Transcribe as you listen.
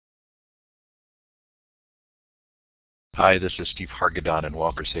Hi, this is Steve Hargadon in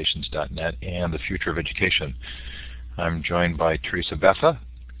Walkerstations.net and the Future of Education. I'm joined by Teresa Beffa,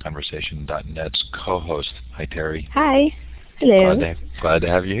 Conversation.net's co-host. Hi, Terry. Hi. Hello. Glad to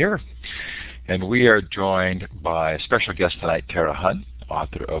have you here. And we are joined by a special guest tonight, Tara Hunt,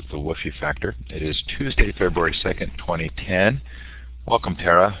 author of The Woofy Factor. It is Tuesday, February 2nd, 2010. Welcome,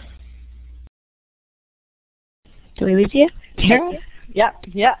 Tara. Did we lose you, Tara? Yeah,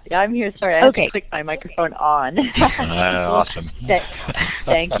 I'm here. Sorry, I have to click my microphone on. Awesome.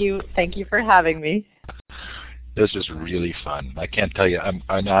 Thank you for having me. This is really fun. I can't tell you. I'm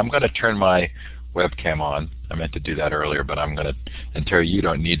going to turn my webcam on. I meant to do that earlier, but I'm going to. And Terry, you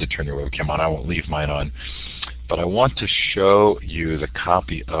don't need to turn your webcam on. I won't leave mine on. But I want to show you the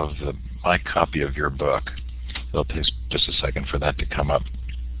copy of my copy of your book. It'll take just a second for that to come up.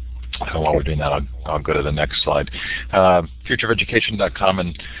 While we're doing that, I'll go to the next slide. FutureOfEducation.com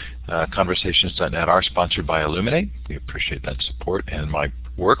and Conversations.net are sponsored by Illuminate. We appreciate that support. And my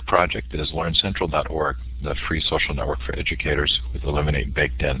work project is LearnCentral.org, the free social network for educators with Illuminate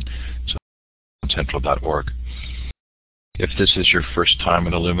baked in. So LearnCentral.org. If this is your first time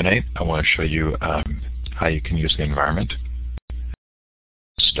in Illuminate, I want to show you how you can use the environment.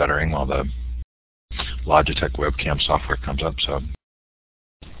 Stuttering while the Logitech webcam software comes up. So.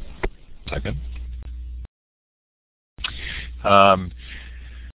 Second.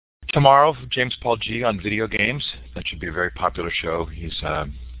 Tomorrow, James Paul G on video games. That should be a very popular show. He's got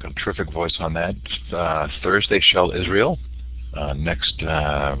a terrific voice on that. Thursday, Shell Israel. Next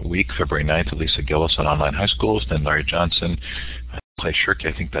week, February 9th, Lisa Gillis on online high schools. Then Larry Johnson, Clay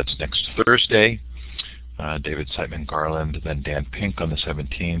Shirky. I think that's next Thursday. David Siteman Garland. Then Dan Pink on the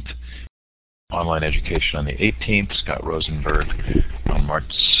 17th. Online education on the 18th, Scott Rosenberg on March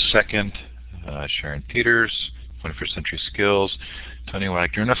 2nd, Sharon Peters, 21st Century Skills, Tony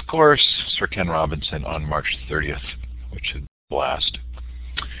Wagner, and of course, Sir Ken Robinson on March 30th, which is a blast.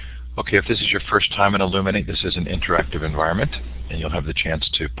 Okay, if this is your first time in Illuminate, this is an interactive environment, and you'll have the chance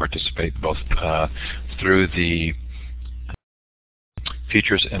to participate both through the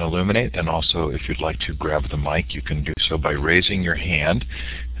features in Illuminate, and also if you'd like to grab the mic, you can do so by raising your hand,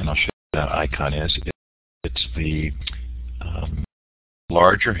 and I'll show that icon is. It's the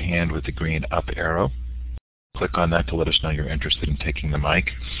larger hand with the green up arrow. Click on that to let us know you're interested in taking the mic.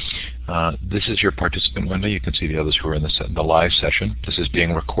 This is your participant window. You can see the others who are in the live session. This is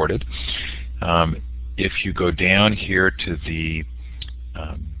being recorded. If you go down here to the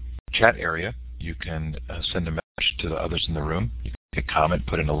chat area, you can send a message to the others in the room. You can comment,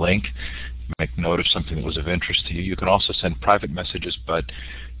 put in a link, make note of something that was of interest to you. You can also send private messages, but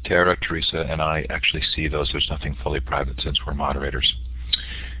Tara, Teresa, and I actually see those. There's nothing fully private since we're moderators.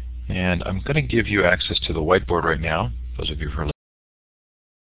 And I'm going to give you access to the whiteboard right now, those of you who are listening.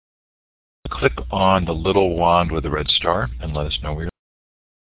 Click on the little wand with the red star and let us know where you're.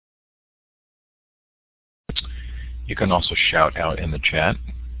 You can also shout out in the chat.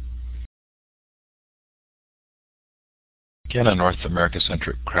 Again, a North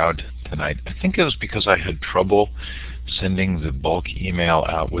America-centric crowd tonight. I think it was because I had trouble sending the bulk email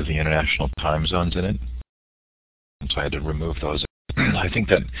out with the international time zones in it. And so I had to remove those. I think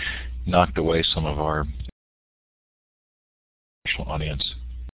that knocked away some of our international audience.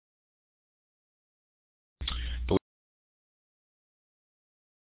 But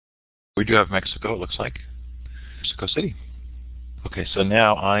we do have Mexico, it looks like. Mexico City. Okay, so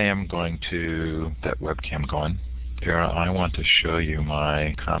now I am going to that webcam going. Tara, I want to show you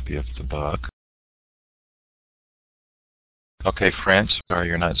my copy of the book. Okay, France, sorry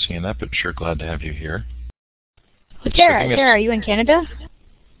you're not seeing that, but sure glad to have you here. Well, Tara, are you in Canada?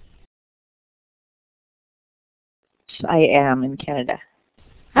 I am in Canada.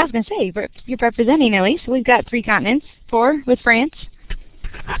 I was going to say, you're representing at least. We've got 3 continents, 4 with France.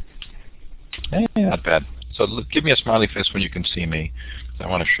 Hey, not bad. So give me a smiley face when you can see me. I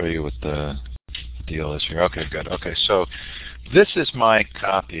want to show you what the deal is here. Okay, good. Okay, so this is my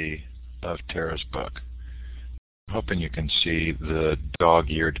copy of Tara's book. I'm hoping you can see the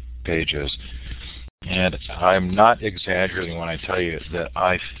dog-eared pages. And I'm not exaggerating when I tell you that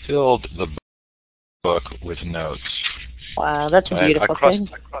I filled the book with notes. Wow, that's a beautiful thing.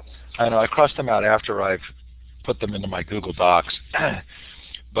 I know, I crossed them out after I've put them into my Google Docs.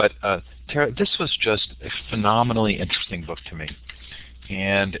 But Tara, this was just a phenomenally interesting book to me.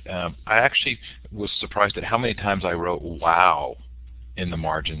 And I actually was surprised at how many times I wrote "wow" in the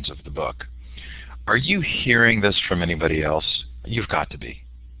margins of the book. Are you hearing this from anybody else? You've got to be.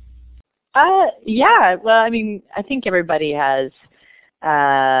 Yeah. Well, I mean, I think everybody has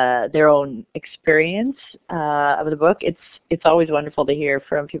their own experience of the book. It's always wonderful to hear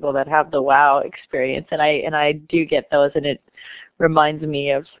from people that have the wow experience, and I do get those, and it reminds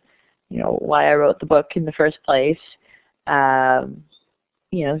me of why I wrote the book in the first place.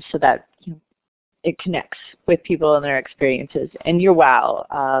 So that it connects with people and their experiences. And your wow,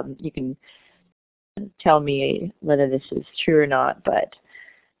 you can tell me whether this is true or not, but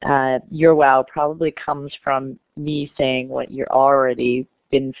your wow probably comes from me saying what you're already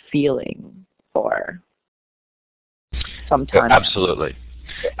been feeling for some time. Absolutely.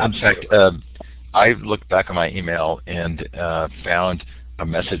 In fact, I looked back on my email and found a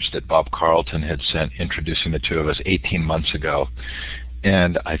message that Bob Carlton had sent introducing the two of us 18 months ago.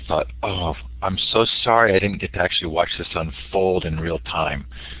 And I thought, oh, I'm so sorry I didn't get to actually watch this unfold in real time.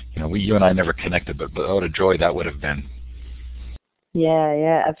 You and I never connected, but what a joy that would have been.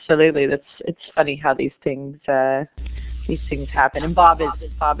 Yeah, absolutely. It's funny how these things happen. And Bob is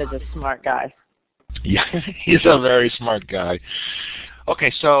a smart guy. Yeah, he's a very smart guy.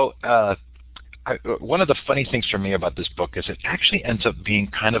 Okay, so one of the funny things for me about this book is it actually ends up being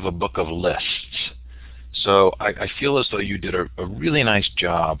kind of a book of lists. So I feel as though you did a really nice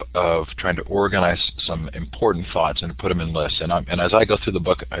job of trying to organize some important thoughts and put them in lists. And as I go through the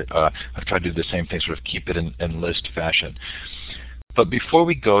book, I've tried to do the same thing, sort of keep it in list fashion. But before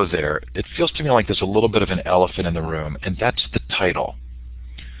we go there, it feels to me like there's a little bit of an elephant in the room, and that's the title.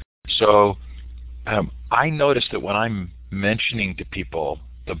 So I notice that when I'm mentioning to people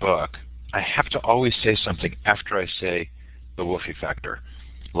the book, I have to always say something after I say the woofy factor.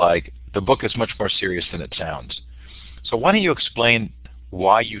 Like, the book is much more serious than it sounds. So why don't you explain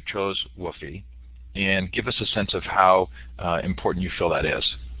why you chose woofy and give us a sense of how important you feel that is.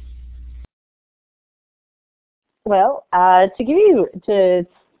 Well, to give you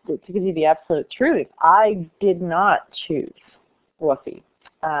the absolute truth, I did not choose woofy.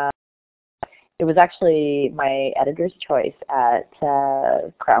 It was actually my editor's choice at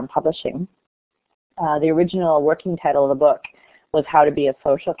Crown Publishing. The original working title of the book was How to Be a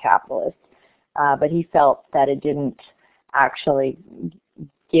Social Capitalist, but he felt that it didn't actually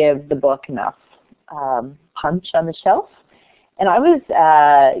give the book enough punch on the shelf. And I was,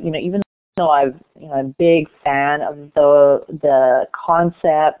 even though I'm a big fan of the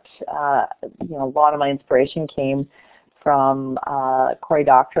concept, a lot of my inspiration came from Cory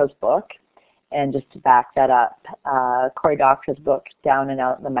Doctorow's book. And just to back that up, Cory Doctorow's book, Down and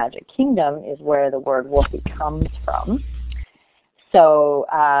Out in the Magic Kingdom, is where the word woofy comes from. So,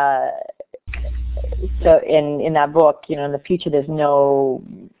 in that book, in the future, there's no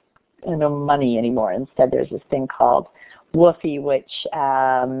money anymore. Instead, there's this thing called woofy, which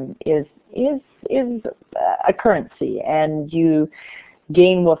is a currency, and you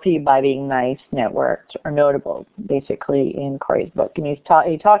gain woofy by being nice, networked, or notable. Basically, in Cory's book, and he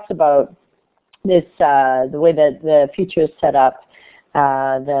talks about this the way that the future is set up.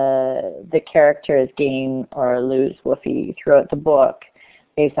 The characters gain or lose woofy throughout the book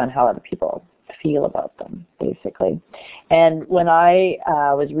based on how other people feel about them, basically. And when I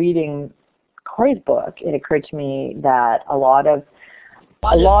was reading Cory's book, it occurred to me that a lot of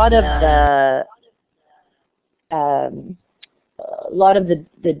the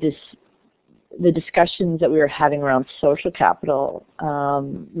discussions that we were having around social capital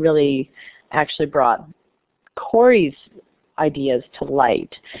really actually brought Cory's ideas to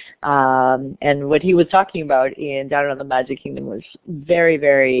light. And what he was talking about in Down on the Magic Kingdom was very,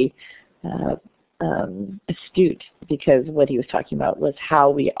 very astute, because what he was talking about was how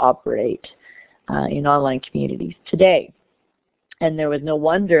we operate in online communities today. And there was no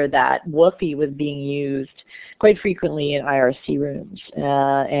wonder that woofy was being used quite frequently in IRC rooms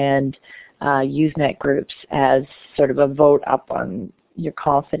and Usenet groups as sort of a vote up on your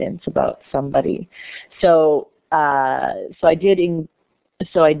confidence about somebody. So I did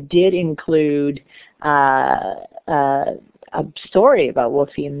include a story about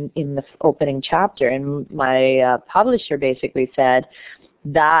woofy in the opening chapter, and my publisher basically said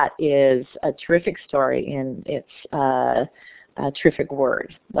that is a terrific story, and it's a terrific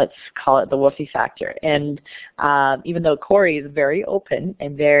word. Let's call it the woofy factor. And even though Cory is very open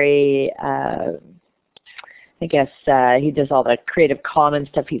and very I guess he does all the Creative Commons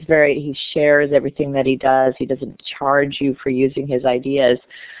stuff. He shares everything that he does. He doesn't charge you for using his ideas.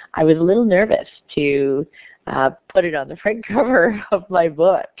 I was a little nervous to put it on the front cover of my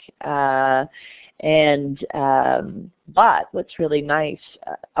book. But what's really nice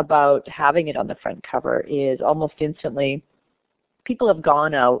about having it on the front cover is almost instantly people have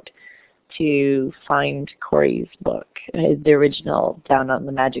gone out to find Cory's book, the original Down on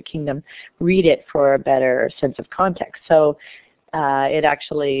the Magic Kingdom, read it for a better sense of context. So it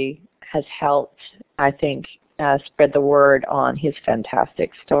actually has helped, I think, spread the word on his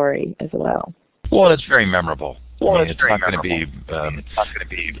fantastic story as well. Well, it's very memorable. It's not going to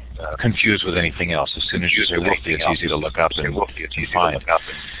be confused with anything else. As soon as you say Wolfie, it's easy to look up and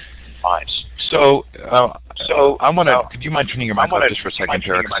find. So, I want to. Could you mind turning your mic off just for a second,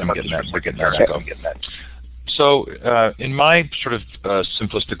 Tara? Because we're getting that echo. So, in my sort of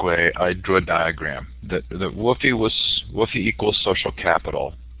simplistic way, I drew a diagram that Wolfie equals social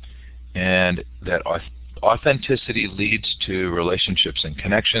capital, and that authenticity leads to relationships and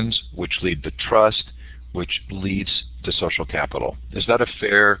connections, which lead to trust, which leads to social capital. Is that a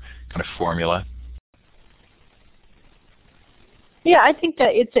fair kind of formula? Yeah, I think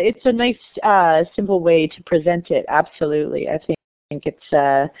that it's a nice simple way to present it. Absolutely, I think it's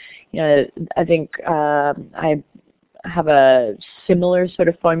I think I have a similar sort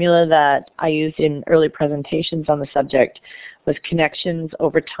of formula that I used in early presentations on the subject. Was connections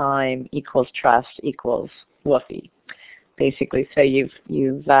over time equals trust equals Woofie, basically. So you've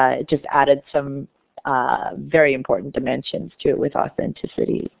just added some very important dimensions to it with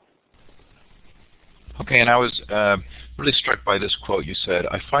authenticity. Okay, and I was really struck by this quote. You said,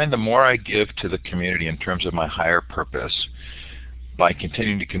 "I find the more I give to the community in terms of my higher purpose, by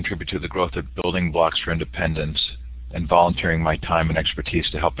continuing to contribute to the growth of building blocks for independence and volunteering my time and expertise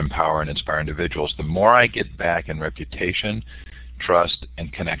to help empower and inspire individuals, the more I get back in reputation, trust,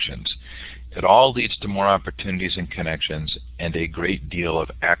 and connections. It all leads to more opportunities and connections and a great deal of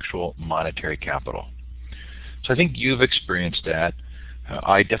actual monetary capital." So I think you've experienced that.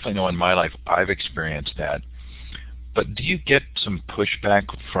 I definitely know in my life I've experienced that. But do you get some pushback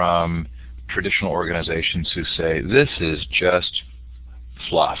from traditional organizations who say, this is just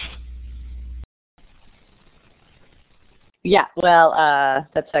fluff? Yeah, well,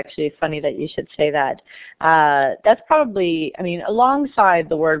 that's actually funny that you should say that. That's probably, I mean, alongside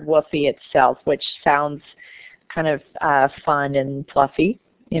the word woofie itself, which sounds kind of fun and fluffy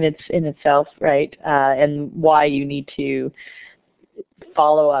in itself, right? And why you need to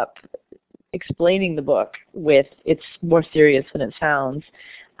follow up explaining the book with it's more serious than it sounds,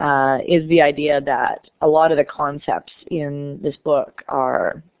 is the idea that a lot of the concepts in this book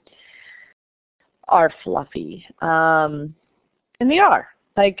are fluffy, and they are.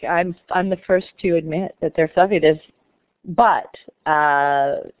 Like I'm the first to admit that they're fluffy. But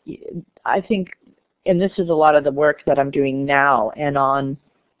I think, and this is a lot of the work that I'm doing now, and on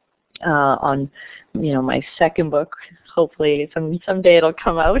my second book. Hopefully someday it'll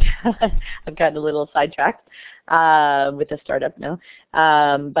come out. I've gotten a little sidetracked with the startup now.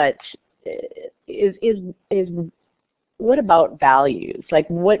 But is what about values? Like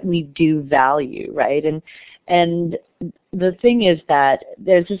what we do value, right? And the thing is that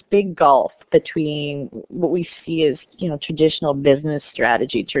there's this big gulf between what we see as traditional business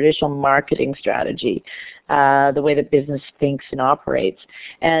strategy, traditional marketing strategy, the way that business thinks and operates,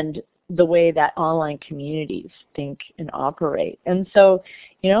 and the way that online communities think and operate. And so,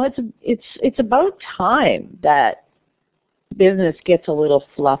 it's about time that business gets a little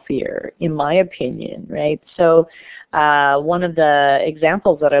fluffier, in my opinion, right? So one of the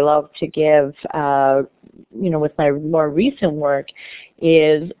examples that I love to give, with my more recent work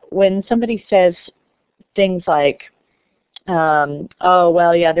is when somebody says things like, oh,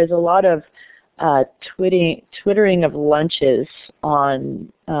 well, yeah, there's a lot of twittering of lunches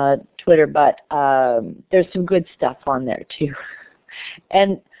on Twitter, but there's some good stuff on there too.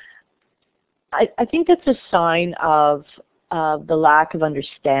 And I think that's a sign of the lack of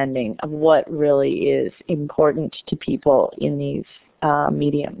understanding of what really is important to people in these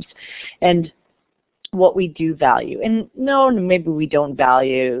mediums and what we do value. And no, maybe we don't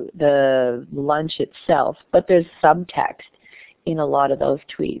value the lunch itself, but there's subtext in a lot of those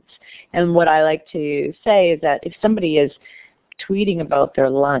tweets. And what I like to say is that if somebody is tweeting about their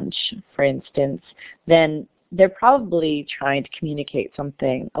lunch, for instance, then they're probably trying to communicate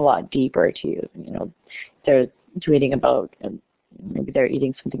something a lot deeper to you. They're tweeting about maybe they're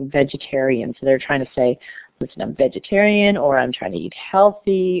eating something vegetarian, so they're trying to say, listen, I'm vegetarian, or I'm trying to eat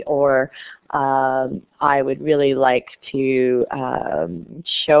healthy, or I would really like to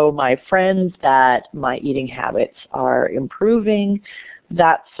show my friends that my eating habits are improving.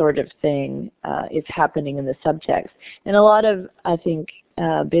 That sort of thing is happening in the subtext. And a lot of, I think,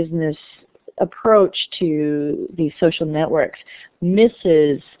 business approach to these social networks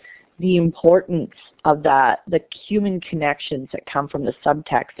misses the importance of that, the human connections that come from the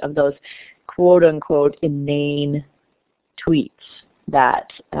subtext of those quote-unquote inane tweets that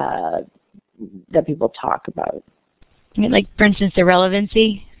people talk about. Like, for instance, the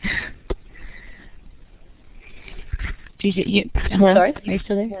relevancy? Do you, hello? Sorry? Are you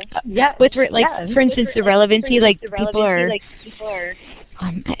still there? Yeah. With for instance, the relevancy, people are,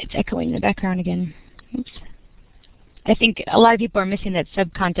 it's echoing in the background again. Oops. I think a lot of people are missing that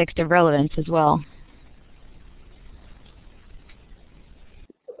subcontext of relevance as well.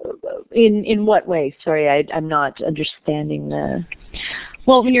 In what way? Sorry, I'm not understanding the...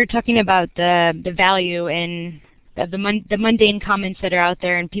 Well, when you're talking about the value and the mundane comments that are out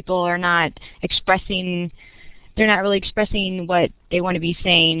there, and people are not expressing, they're not really expressing what they want to be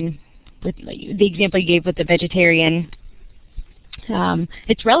saying. With the example you gave with the vegetarian,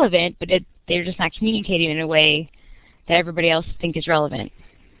 it's relevant, but they're just not communicating in a way that everybody else think is relevant.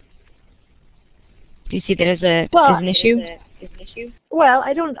 Do you see that as an issue? Well,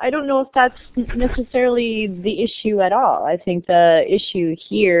 I don't know if that's necessarily the issue at all. I think the issue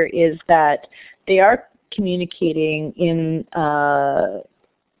here is that they are communicating in the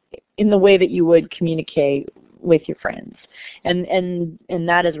way that you would communicate with your friends, and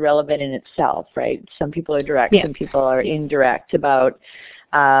that is relevant in itself, right? Some people are direct, some people are indirect about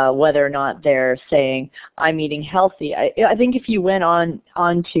whether or not they're saying, I'm eating healthy. I think if you went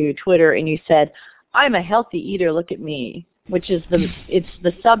onto Twitter and you said, I'm a healthy eater, look at me, which is it's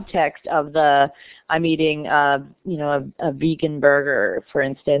the subtext of the I'm eating a vegan burger, for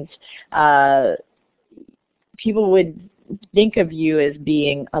instance, people would think of you as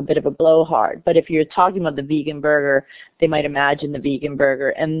being a bit of a blowhard. But if you're talking about the vegan burger, they might imagine the vegan burger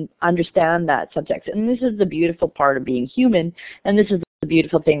and understand that subtext. And this is the beautiful part of being human, and this is the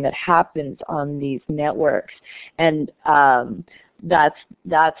beautiful thing that happens on these networks. And that's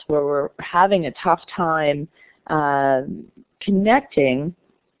where we're having a tough time connecting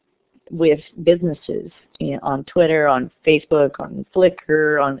with businesses on Twitter, on Facebook, on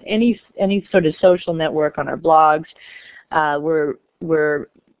Flickr, on any sort of social network, on our blogs. We're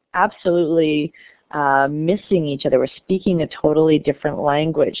absolutely missing each other. We're speaking a totally different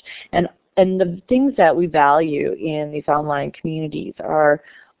language, and the things that we value in these online communities are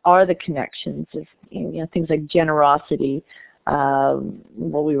the connections, things like generosity.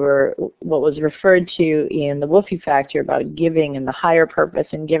 What was referred to in the Woofy Factor about giving and the higher purpose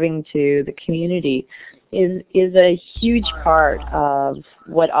and giving to the community is a huge part of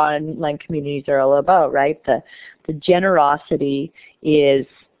what online communities are all about, right? The generosity is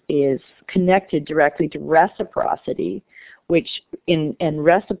connected directly to reciprocity, which in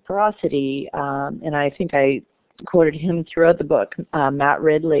reciprocity, and I think I quoted him throughout the book, Matt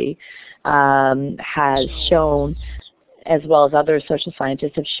Ridley has shown, as well as other social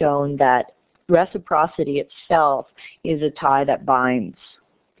scientists have shown, that reciprocity itself is a tie that binds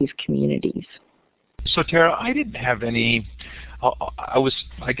these communities. So Tara, I didn't have any,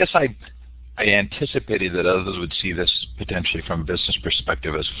 I guess I anticipated that others would see this potentially from a business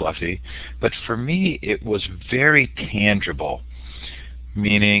perspective as fluffy, but for me it was very tangible,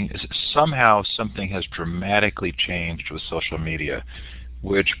 meaning somehow something has dramatically changed with social media,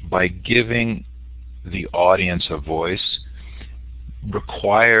 which by giving the audience a voice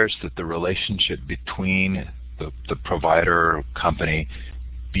requires that the relationship between the provider or company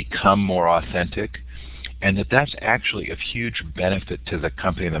become more authentic, and that's actually a huge benefit to the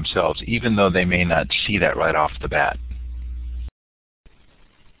company themselves, even though they may not see that right off the bat.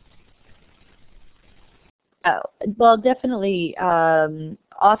 Well, definitely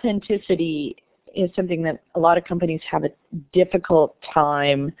authenticity is something that a lot of companies have a difficult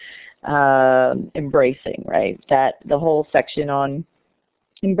time embracing, right? That the whole section on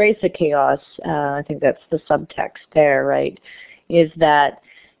embrace the chaos, I think that's the subtext there, right? Is that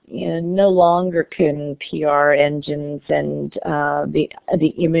no longer can PR engines and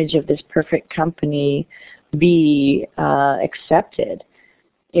the image of this perfect company be accepted.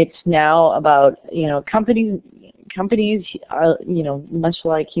 It's now about, companies are, much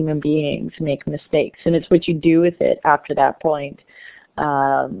like human beings, make mistakes, and it's what you do with it after that point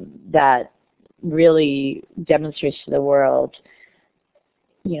that really demonstrates to the world,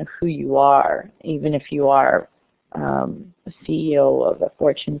 who you are, even if you are a CEO of a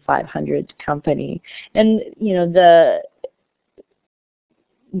Fortune 500 company. And the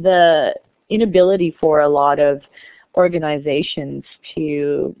inability for a lot of organizations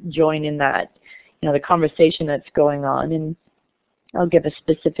to join in that, the conversation that's going on. And I'll give a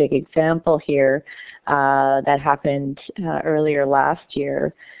specific example here that happened earlier last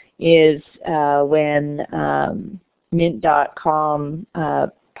year, is when Mint.com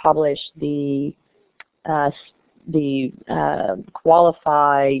published the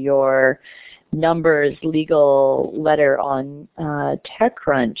qualify your numbers legal letter on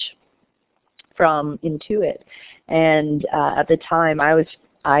TechCrunch from Intuit. And at the time I was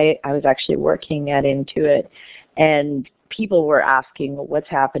actually working at Intuit, And people were asking, what's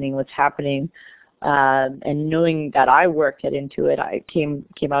happening, what's happening? And knowing that I worked at Intuit, I came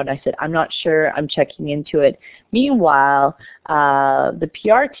out and I said, I'm not sure, I'm checking into it. Meanwhile, the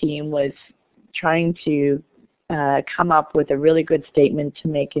PR team was trying to come up with a really good statement to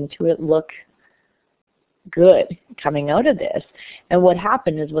make Intuit look good coming out of this. And what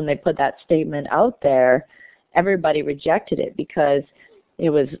happened is when they put that statement out there, everybody rejected it because it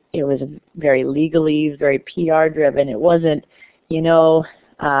was very legalese, very PR driven. It wasn't, we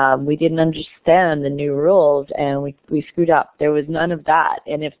didn't understand the new rules and we screwed up. There was none of that.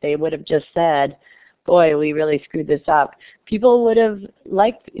 And if they would have just said, boy, we really screwed this up, people would have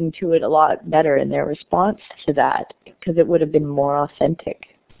liked Intuit a lot better in their response to that because it would have been more authentic.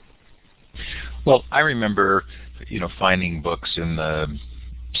 Well, I remember, finding books in the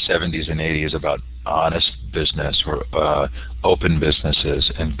 70s and 80s about honest business or open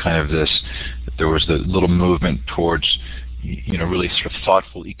businesses, and kind of there was the little movement towards, really sort of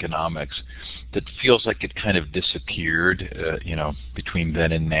thoughtful economics that feels like it kind of disappeared, between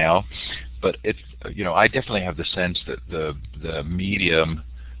then and now. But I definitely have the sense that the medium,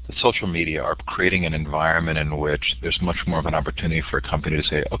 the social media, are creating an environment in which there's much more of an opportunity for a company to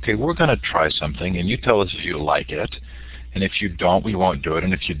say, okay, we're going to try something, and you tell us if you like it, and if you don't, we won't do it,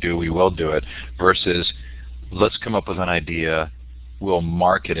 and if you do, we will do it, versus let's come up with an idea, we'll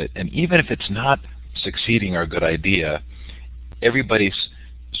market it, and even if it's not succeeding or a good idea, everybody's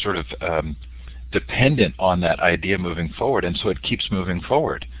sort of dependent on that idea moving forward, and so it keeps moving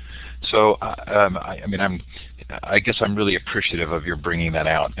forward. So, I guess I'm really appreciative of your bringing that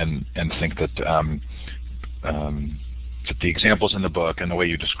out, and think that that the examples in the book and the way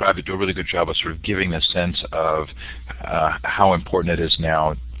you describe it do a really good job of sort of giving the sense of how important it is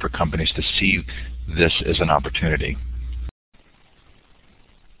now for companies to see this as an opportunity.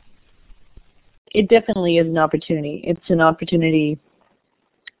 It definitely is an opportunity. It's an opportunity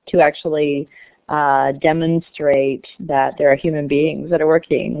to actually demonstrate that there are human beings that are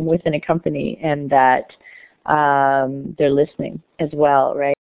working within a company and that they're listening as well,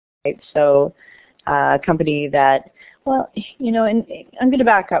 right? So a company that, and I'm going to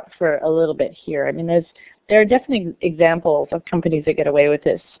back up for a little bit here. I mean, there are definitely examples of companies that get away with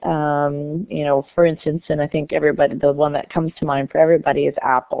this. For instance, and I think the one that comes to mind for everybody is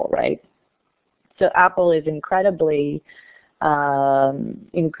Apple, right? So Apple is incredibly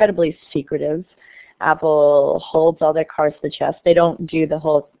secretive. Apple holds all their cards to the chest. They don't do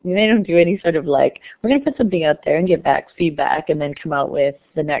any sort of we're going to put something out there and get back feedback and then come out with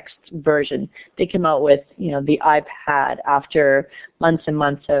the next version. They come out with, the iPad after months and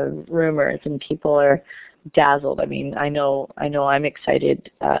months of rumors, and people are dazzled. I mean, I know I'm excited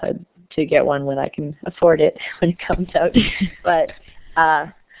to get one when I can afford it when it comes out. But,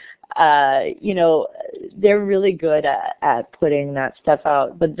 they're really good at putting that stuff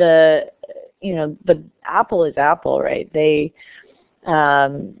out. But but Apple is Apple, right? They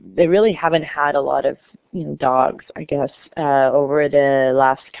really haven't had a lot of dogs, I guess, over the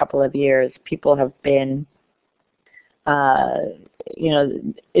last couple of years. People have been,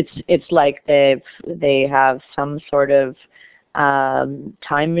 it's like they have some sort of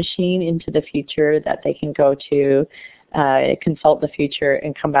time machine into the future that they can go to, consult the future,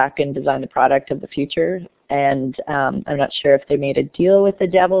 and come back and design the product of the future. And I'm not sure if they made a deal with the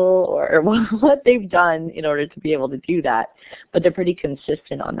devil or what they've done in order to be able to do that, but they're pretty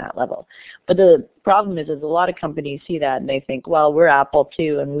consistent on that level. But the problem is a lot of companies see that and they think, well, we're Apple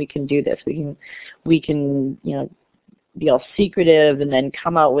too, and we can do this. We can be all secretive and then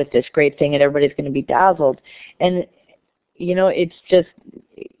come out with this great thing, and everybody's going to be dazzled. And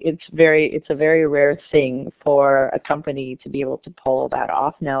it's a very rare thing for a company to be able to pull that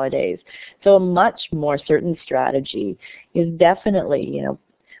off nowadays. So a much more certain strategy is definitely,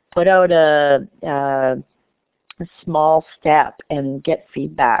 put out a small step and get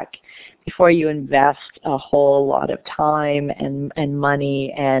feedback before you invest a whole lot of time and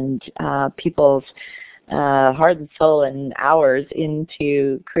money and people's heart and soul and hours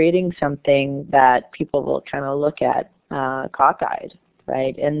into creating something that people will kind of look at cockeyed,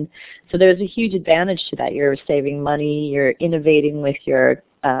 right? And so there's a huge advantage to that. You're saving money, you're innovating with your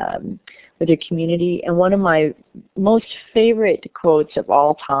community. And one of my most favorite quotes of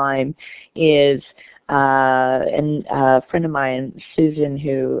all time is, and a friend of mine, Susan,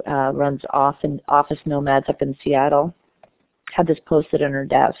 who runs Office Nomads up in Seattle, had this posted on her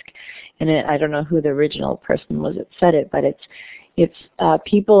desk. And I don't know who the original person was that said it, but it's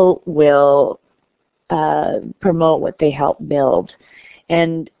people will promote what they help build.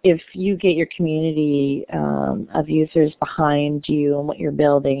 And if you get your community of users behind you and what you're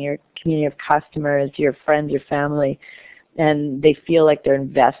building, your community of customers, your friends, your family, and they feel like they're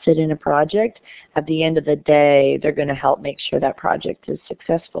invested in a project, at the end of the day, they're going to help make sure that project is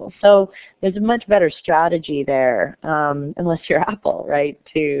successful. So there's a much better strategy there, unless you're Apple, right,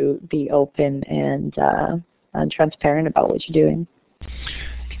 to be open and transparent about what you're doing.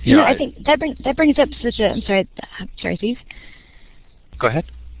 Yeah, I think that brings up such a. I'm sorry, Steve. Go ahead.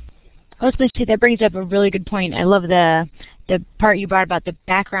 I was going to say that brings up a really good point. I love the part you brought about the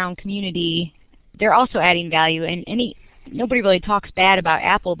background community. They're also adding value, and nobody really talks bad about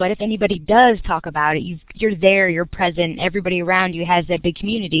Apple, but if anybody does talk about it, you're there, you're present, everybody around you has that big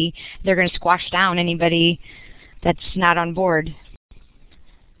community. They're going to squash down anybody that's not on board.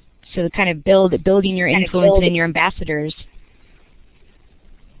 So kind of building your influence and your ambassadors.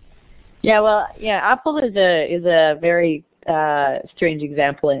 Yeah, well, yeah, Apple is a very strange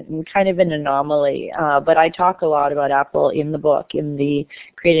example and kind of an anomaly. But I talk a lot about Apple in the book, in the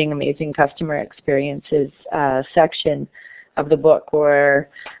Creating Amazing Customer Experiences section of the book, where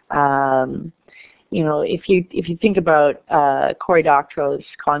if you think about Cory Doctorow's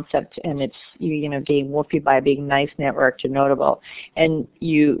concept, and it's getting woofy by being nice, networked, and notable, and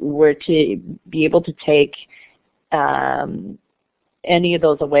you were to be able to take any of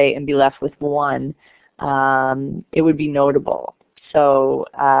those away and be left with one, it would be notable. So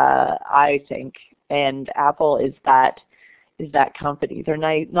I think, and Apple is that company. They're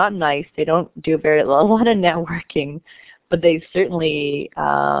not nice. They don't do a lot of networking, but they certainly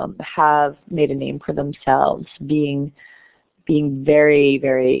have made a name for themselves, being very,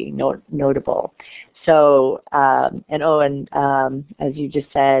 very notable. So as you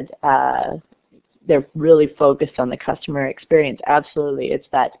just said, they're really focused on the customer experience. Absolutely, it's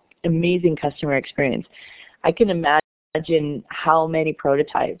that amazing customer experience. I can imagine how many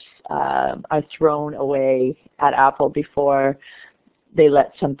prototypes are thrown away at Apple before they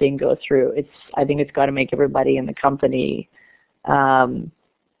let something go through. I think it's got to make everybody in the company jump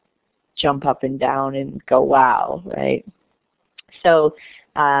up and down and go, wow, right? So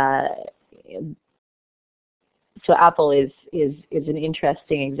Apple is an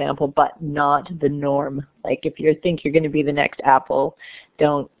interesting example, but not the norm. Like if you think you're going to be the next Apple,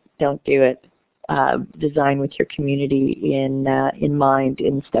 don't do it. Design with your community in mind,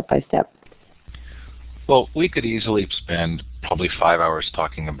 in step by step. Well, we could easily spend probably 5 hours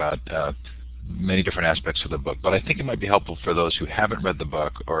talking about many different aspects of the book, but I think it might be helpful for those who haven't read the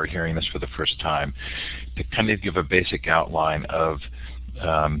book or are hearing this for the first time to kind of give a basic outline of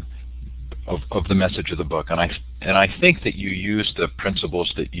the message of the book. And I think that you use the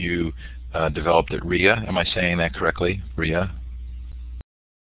principles that you developed at RIA. Am I saying that correctly, RIA?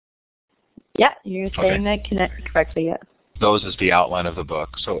 Yeah, you're saying that correctly, yeah. Those is the outline of the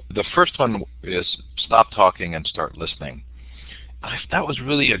book. So the first one is stop talking and start listening. That was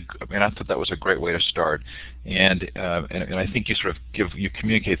really I thought that was a great way to start. And I think you sort of you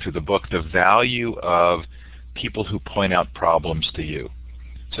communicate through the book the value of people who point out problems to you.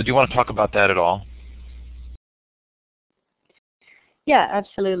 So do you want to talk about that at all? Yeah,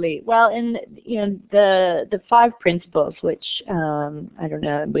 absolutely. Well, in the 5 principles, which I don't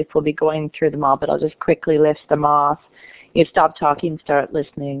know if we'll be going through them all, but I'll just quickly list them off. Stop talking, start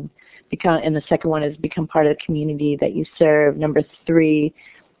listening. And the second one is become part of the community that you serve. Number 3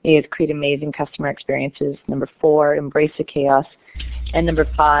 is create amazing customer experiences. Number 4, embrace the chaos. And number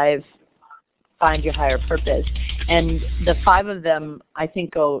 5, find your higher purpose. And the 5 of them, I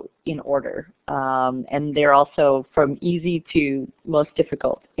think, go in order. And they're also from easy to most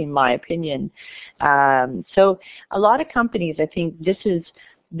difficult, in my opinion. So a lot of companies, I think this is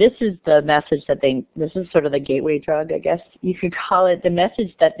the message that this is sort of the gateway drug, I guess you could call it, the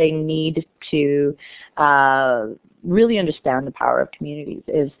message that they need to really understand the power of communities,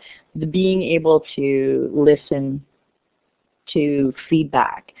 is the being able to listen to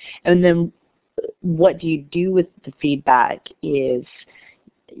feedback. And then what do you do with the feedback is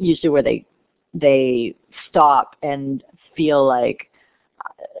usually where they stop and feel like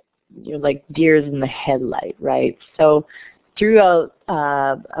like deers in the headlight, right? So throughout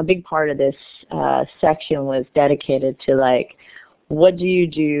a big part of this section was dedicated to like, what do you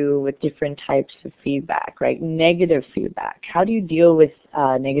do with different types of feedback, right? Negative feedback. How do you deal with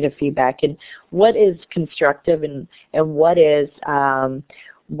negative feedback, and what is constructive and what is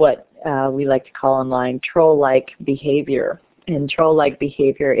what we like to call online troll-like behavior. And troll-like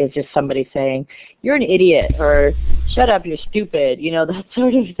behavior is just somebody saying, you're an idiot, or shut up, you're stupid, that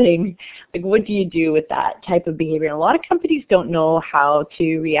sort of thing. Like, what do you do with that type of behavior? And a lot of companies don't know how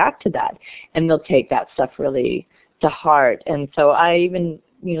to react to that, and they'll take that stuff really to heart. And so I even,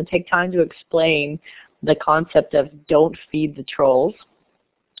 take time to explain the concept of don't feed the trolls,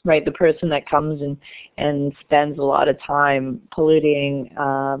 right? The person that comes and spends a lot of time polluting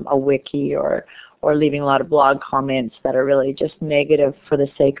a wiki or leaving a lot of blog comments that are really just negative for the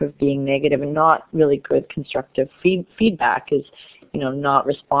sake of being negative and not really good constructive feedback is, not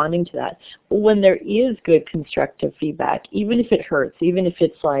responding to that. But when there is good constructive feedback, even if it hurts, even if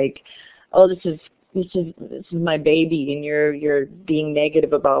it's like, oh, this is my baby and you're being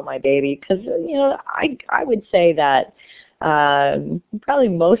negative about my baby, because I would say that probably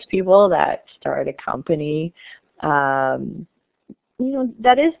most people that start a company,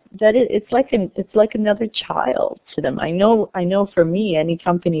 it's like another child to them. I know for me, any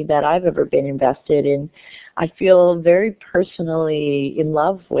company that I've ever been invested in, I feel very personally in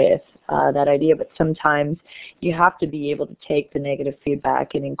love with that idea. But sometimes you have to be able to take the negative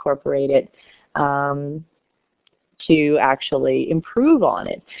feedback and incorporate it to actually improve on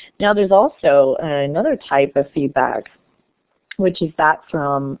it. Now, there's also another type of feedback, which is that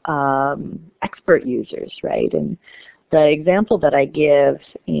from expert users, right? And the example that I give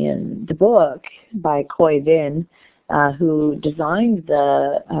in the book by Khoi Vinh, who designed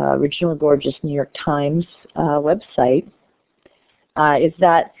the original gorgeous New York Times website, is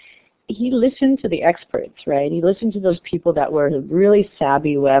that he listened to the experts, right? He listened to those people that were really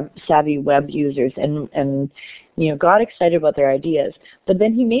savvy web users and got excited about their ideas. But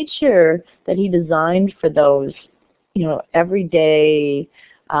then he made sure that he designed for those, everyday,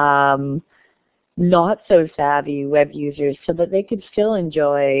 not so savvy web users so that they could still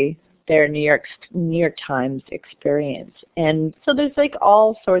enjoy their New York Times experience. And so there's like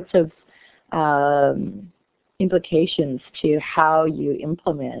all sorts of implications to how you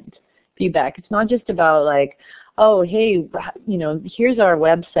implement feedback. It's not just about like, oh, hey, here's our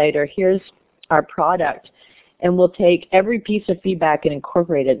website or here's our product, and we'll take every piece of feedback and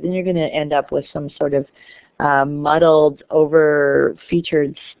incorporate it. Then you're going to end up with some sort of muddled,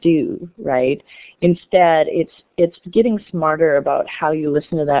 over-featured stew, right? Instead, it's getting smarter about how you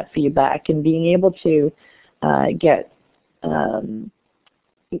listen to that feedback and being able to get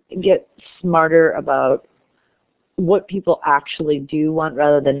smarter about what people actually do want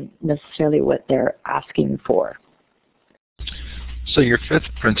rather than necessarily what they're asking for. So your fifth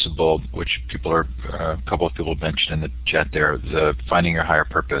principle, which a couple of people mentioned in the chat there, the finding your higher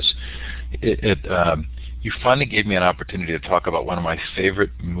purpose, you finally gave me an opportunity to talk about one of my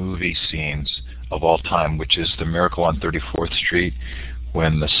favorite movie scenes of all time, which is The Miracle on 34th Street,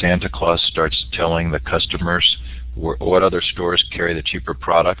 when the Santa Claus starts telling the customers what other stores carry the cheaper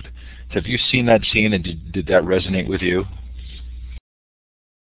product. Have you seen that scene, and did that resonate with you?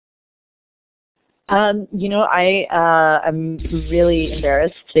 I'm really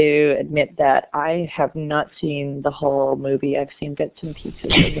embarrassed to admit that I have not seen the whole movie. I've seen bits and pieces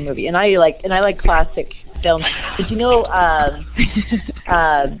of the movie, and I like classic films. But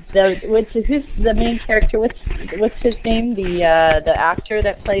who's the main character? What's his name? The actor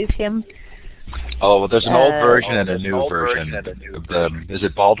that plays him? Oh, well, there's an old version and a new version. Is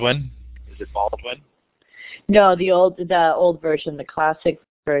it Baldwin? No, the old version, the classic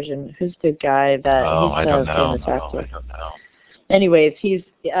version. Who's the guy that? Oh, I don't know. Anyways, he's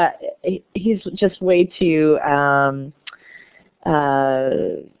just way too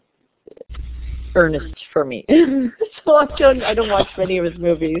earnest for me. So I don't watch many of his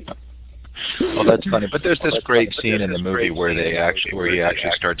movies. Well, that's funny. But there's this great scene in the movie where he actually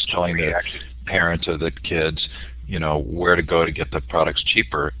starts telling the parents of the kids, where to go to get the products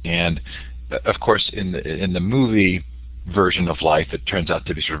cheaper. And of course, in the movie version of life, it turns out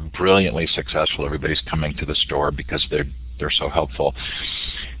to be sort of brilliantly successful. Everybody's coming to the store because they're so helpful.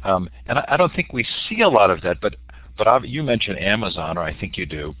 And I don't think we see a lot of that, but you mentioned Amazon, or I think you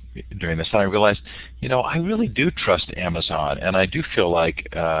do, during this, and I realized, I really do trust Amazon, and I do feel like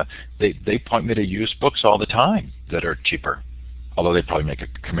they point me to used books all the time that are cheaper, although they probably make a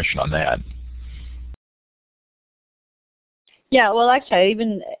commission on that. Yeah, well, actually,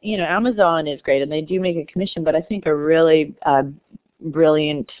 even, Amazon is great, and they do make a commission, but I think a really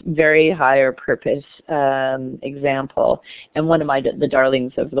brilliant, very higher purpose example, and one of the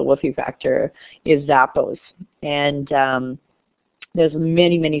darlings of the Woofy Factor is Zappos. And there's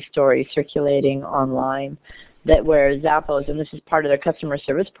many, many stories circulating online where Zappos, and this is part of their customer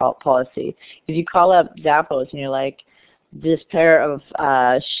service policy, if you call up Zappos and you're like, this pair of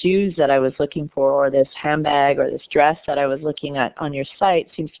shoes that I was looking for, or this handbag, or this dress that I was looking at on your site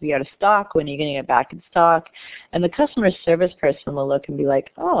seems to be out of stock. When are you going to get back in stock? And the customer service person will look and be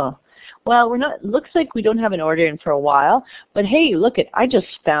like, oh, well, looks like we don't have an order in for a while, but hey, look, I just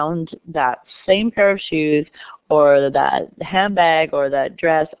found that same pair of shoes or that handbag or that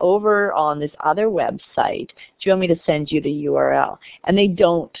dress over on this other website. Do you want me to send you the URL? And they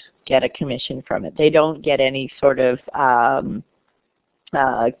don't get a commission from it. They don't get any sort of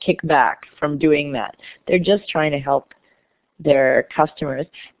kickback from doing that. They're just trying to help their customers,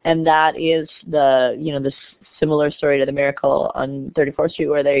 and that is the the similar story to the Miracle on 34th Street,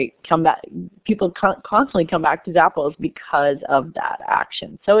 where they come back. People constantly come back to Zappos because of that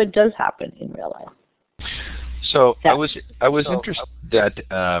action. So it does happen in real life. So I was interested that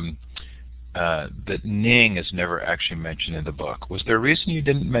that Ning is never actually mentioned in the book. Was there a reason you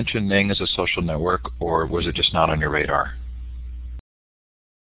didn't mention Ning as a social network, or was it just not on your radar?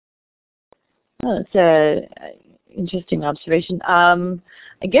 Oh, it's a interesting observation.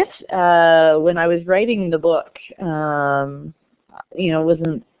 I guess when I was writing the book, it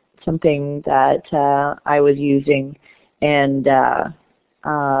wasn't something that I was using, and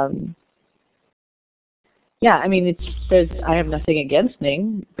yeah, I mean, I have nothing against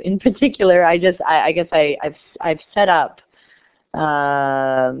Ning in particular. I guess I've set up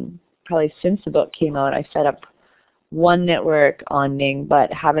probably since the book came out. I set up one network on Ning,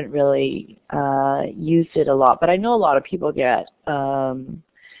 but haven't really used it a lot. But I know a lot of people get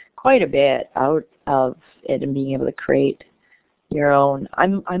quite a bit out of it and being able to create your own.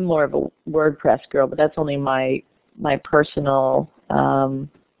 I'm more of a WordPress girl, but that's only my personal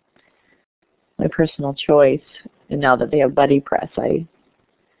choice. And now that they have BuddyPress, I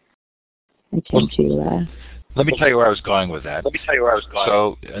tend to. Let me tell you where I was going with that.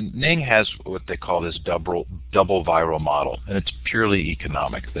 So Ning has what they call this double viral model, and it's purely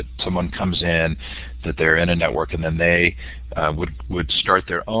economic, that someone comes in, that they're in a network, and then they would start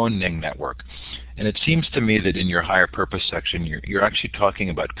their own Ning network. And it seems to me that in your higher purpose section, you're actually talking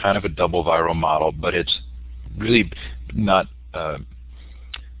about kind of a double viral model, but it's really not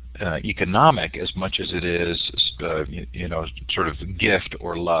economic as much as it is sort of gift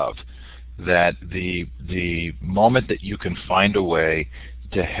or love. That the moment that you can find a way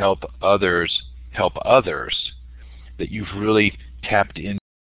to help others, that you've really tapped into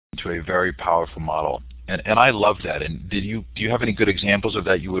a very powerful model. And I love that. And do you have any good examples of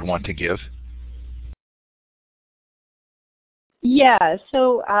that you would want to give? Yeah,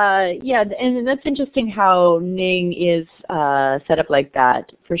 so and that's interesting how Ning is set up like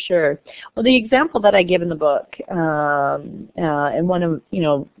that, for sure. Well, the example that I give in the book, and one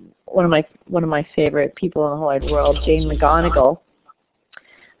of my favorite people in the whole wide world, Jane McGonigal,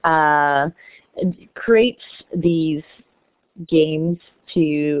 creates these games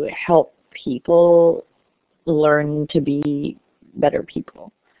to help people learn to be better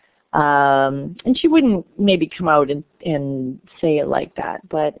people. And she wouldn't maybe come out and say it like that,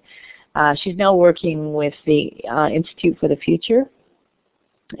 but she's now working with the Institute for the Future,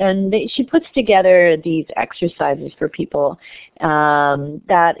 and she puts together these exercises for people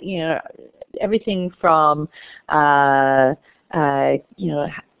that everything from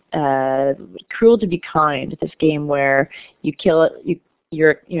Cruel to Be Kind, this game where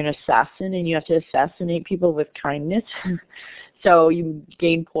you're an assassin and you have to assassinate people with kindness. So you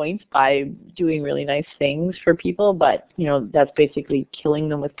gain points by doing really nice things for people, but that's basically killing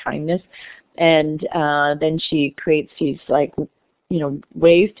them with kindness. And then she creates these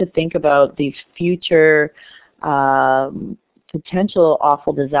ways to think about these future potential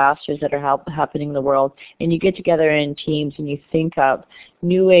awful disasters that are happening in the world, and you get together in teams and you think up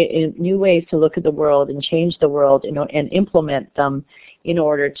new ways to look at the world and change the world, and implement them in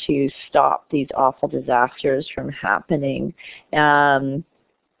order to stop these awful disasters from happening. And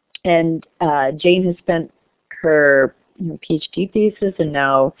Jane has spent her PhD thesis, and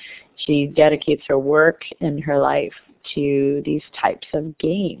now she dedicates her work and her life to these types of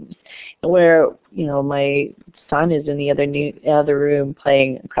games, where my son is in the other room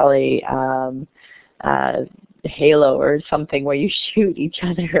playing probably Halo or something where you shoot each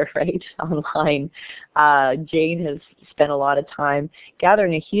other right online. Jane has spent a lot of time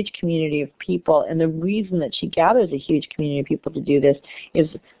gathering a huge community of people, and the reason that she gathers a huge community of people to do this is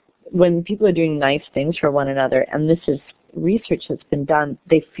when people are doing nice things for one another, and this is research that's been done,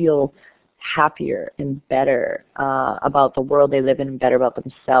 they feel happier and better about the world they live in, and better about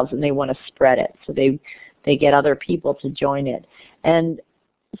themselves, and they want to spread it. So they get other people to join it. And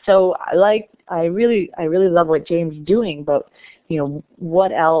so I really love what Jane's doing, but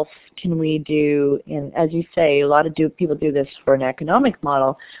what else can we do? And as you say, a lot of people do this for an economic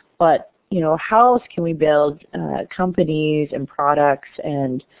model, but how else can we build companies and products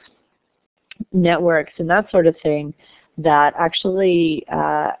and networks and that sort of thing that actually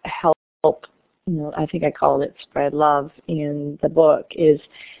help, I think I call it spread love in the book, is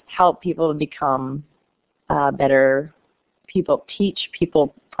help people become better people, teach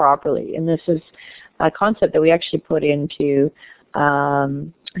people properly. And this is a concept that we actually put into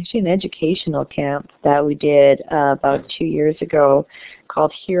actually an educational camp that we did about 2 years ago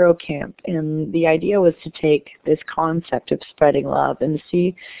called Hero Camp. And the idea was to take this concept of spreading love and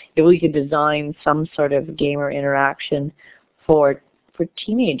see if we could design some sort of gamer interaction for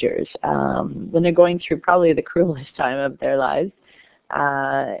teenagers when they're going through probably the cruelest time of their lives,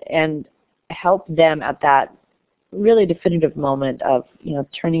 and help them at that really definitive moment of,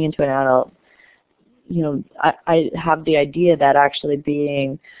 turning into an adult. I have the idea that actually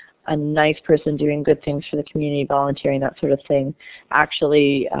being a nice person, doing good things for the community, volunteering, that sort of thing,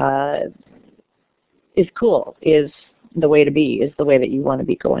 actually is cool, is the way to be, is the way that you want to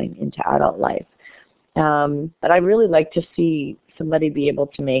be going into adult life. But I really like to see somebody be able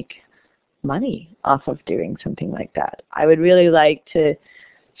to make money off of doing something like that. I would really like to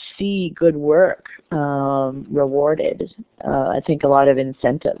see good work rewarded. I think a lot of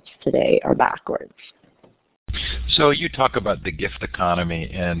incentives today are backwards. So you talk about the gift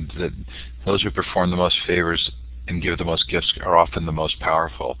economy, and that those who perform the most favors and give the most gifts are often the most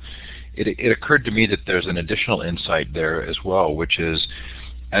powerful. It occurred to me that there's an additional insight there as well, which is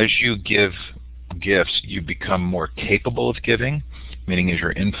as you give gifts, you become more capable of giving, meaning as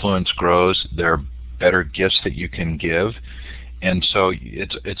your influence grows, there are better gifts that you can give. And so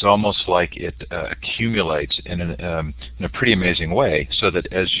it's almost like it accumulates in a pretty amazing way, so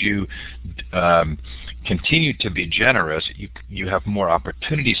that as you continue to be generous, you have more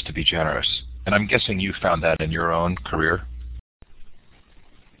opportunities to be generous. And I'm guessing you found that in your own career.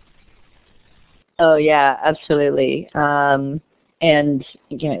 Oh yeah, absolutely. And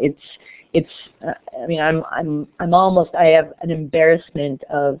it's. I mean, I'm almost. I have an embarrassment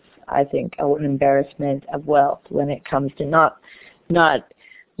of. I think an embarrassment of wealth when it comes to not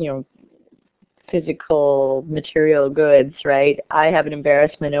physical material goods, right? I have an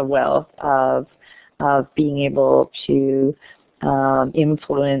embarrassment of wealth of being able to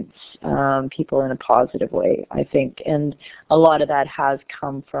influence people in a positive way, I think, and a lot of that has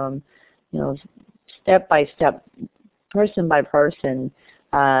come from step by step, person by person,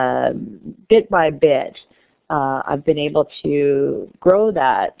 bit by bit. I've been able to grow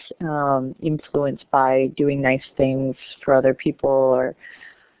that influence by doing nice things for other people,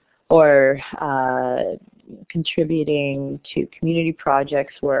 or contributing to community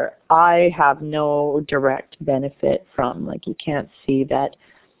projects where I have no direct benefit from. Like, you can't see that,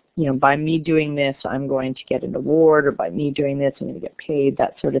 by me doing this, I'm going to get an award, or by me doing this, I'm going to get paid,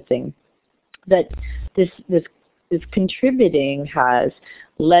 that sort of thing. That this contributing has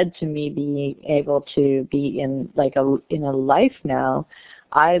led to me being able to be in a life now.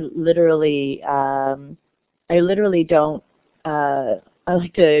 I literally don't. I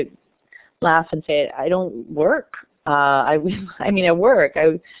like to laugh and say I don't work. I work.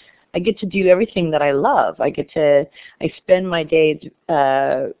 I get to do everything that I love. I spend my days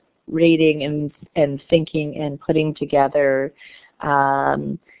reading and thinking and putting together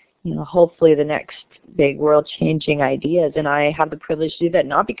hopefully the next big world-changing ideas. And I have the privilege to do that,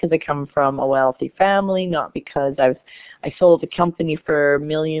 not because I come from a wealthy family, not because I sold a company for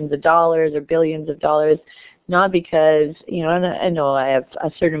millions of dollars or billions of dollars, not because, and I know I have a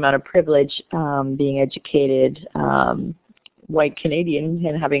certain amount of privilege being educated, white Canadian,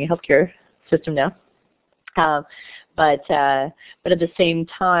 and having a healthcare system now. But at the same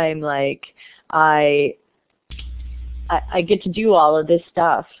time, I get to do all of this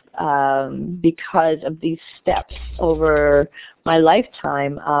stuff because of these steps over my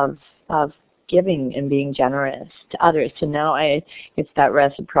lifetime of giving and being generous to others. So now it's that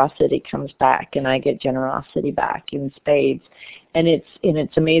reciprocity comes back, and I get generosity back in spades, and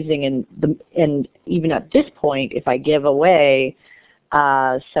it's amazing. And even at this point, if I give away,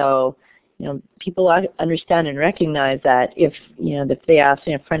 people understand and recognize that if they ask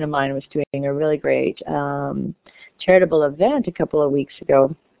me, a friend of mine was doing a really great charitable event a couple of weeks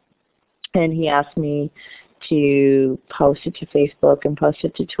ago, and he asked me to post it to Facebook and post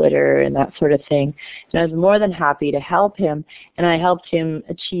it to Twitter and that sort of thing. And I was more than happy to help him, and I helped him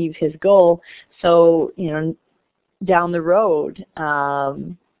achieve his goal. So, down the road, I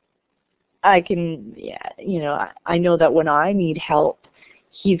know that when I need help,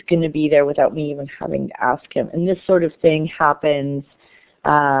 he's going to be there without me even having to ask him. And this sort of thing happens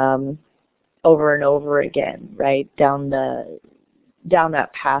over and over again, right, down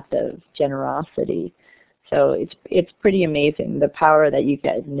that path of generosity. So it's pretty amazing, the power that you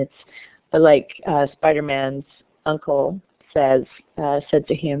get. And it's like Spider-Man's uncle said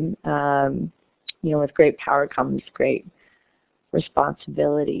to him, with great power comes great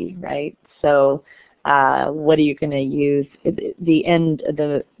responsibility, right? So What are you going to use? At the end of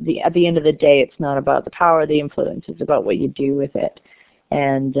the day, it's not about the power, the influence. It's about what you do with it.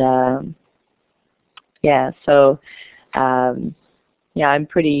 And I'm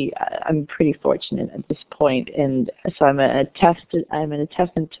pretty fortunate at this point, and so I'm an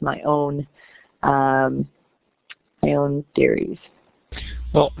attestant to my own theories.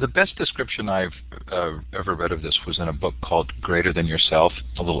 Well, the best description I've ever read of this was in a book called Greater Than Yourself,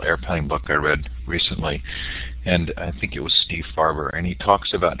 a little airplane book I read recently, and I think it was Steve Farber, and he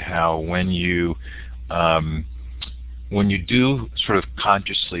talks about how when you do sort of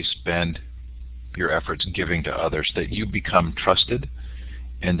consciously spend your efforts giving to others, that you become trusted,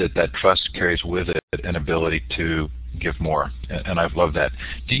 and that trust carries with it an ability to give more. And I've loved that.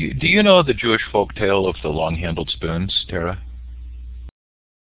 Do you know the Jewish folk tale of the long-handled spoons, Tara?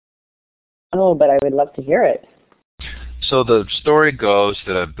 Oh, but I would love to hear it. So the story goes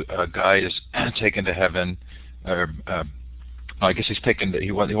that a guy is taken to heaven, or I guess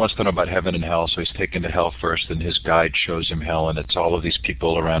he wants to know about heaven and hell, so he's taken to hell first, and his guide shows him hell, and it's all of these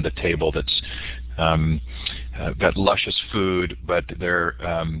people around a table that's got luscious food, but they're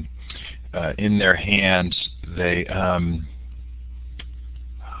in their hands. They how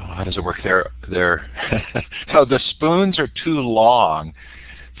does it work? They're oh, the spoons are too long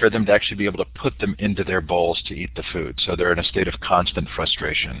for them to actually be able to put them into their bowls to eat the food. So they're in a state of constant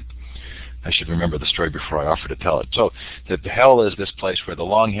frustration. I should remember the story before I offer to tell it. So the hell is this place where the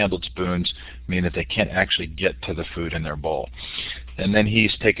long-handled spoons mean that they can't actually get to the food in their bowl. And then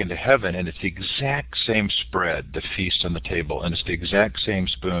he's taken to heaven, and it's the exact same spread, the feast on the table, and it's the exact same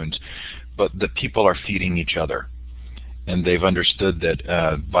spoons, but the people are feeding each other. And they've understood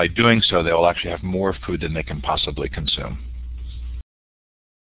that by doing so, they'll actually have more food than they can possibly consume.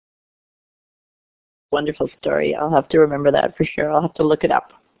 Wonderful story. I'll have to remember that for sure. I'll have to look it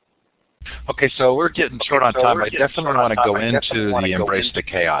up. Okay, so we're getting short on time. I definitely want to go into the embrace the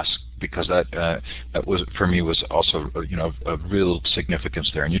chaos, because that was, for me, was also of real significance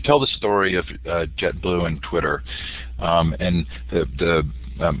there. And you tell the story of JetBlue and Twitter, and the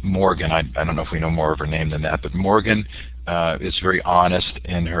Morgan. I don't know if we know more of her name than that, but Morgan is very honest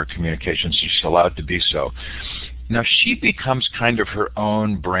in her communications. She's allowed to be so. Now she becomes kind of her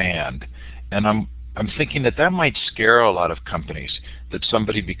own brand, and I'm thinking that might scare a lot of companies, that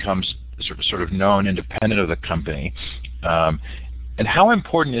somebody becomes sort of known independent of the company. And how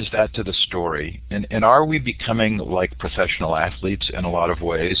important is that to the story? And are we becoming like professional athletes in a lot of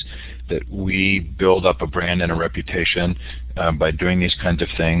ways, that we build up a brand and a reputation by doing these kinds of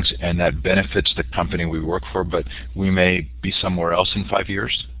things, and that benefits the company we work for, but we may be somewhere else in 5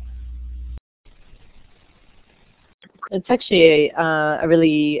 years? It's actually a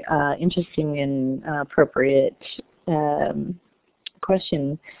really interesting and appropriate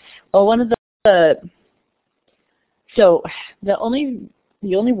question. Well, one of the only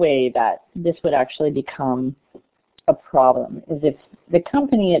way that this would actually become a problem is if the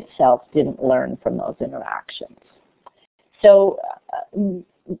company itself didn't learn from those interactions. So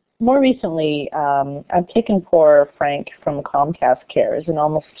more recently, I've taken poor Frank from Comcast Cares, and I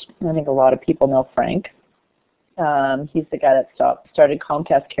think a lot of people know Frank. He's the guy that started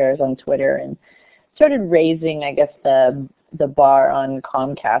Comcast Cares on Twitter and started raising, I guess, the bar on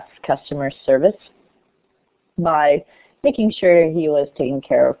Comcast customer service by making sure he was taking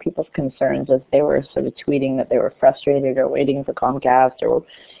care of people's concerns as they were sort of tweeting that they were frustrated or waiting for Comcast, or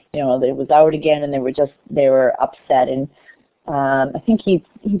it was out again and they were upset. And I think he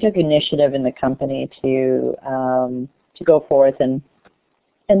took initiative in the company to go forth and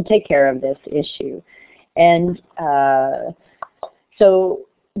take care of this issue. And so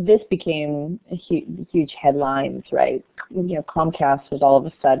this became huge headlines, right? Comcast was all of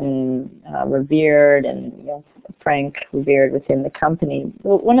a sudden revered, and Frank revered within the company.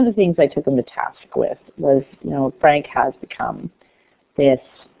 One of the things I took him to task with was, Frank has become this,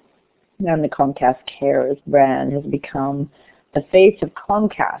 and the Comcast Cares brand has become the face of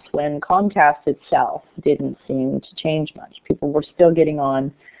Comcast, when Comcast itself didn't seem to change much. People were still getting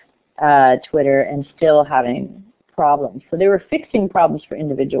on Twitter and still having problems. So they were fixing problems for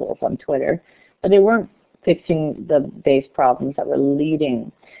individuals on Twitter, but they weren't fixing the base problems that were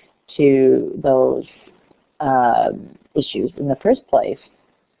leading to those issues in the first place.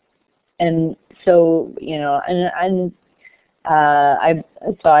 And so, I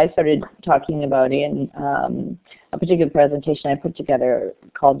started talking about it in a particular presentation I put together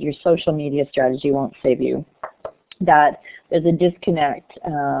called "Your Social Media Strategy Won't Save You." That there's a disconnect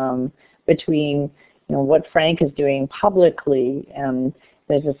between what Frank is doing publicly, and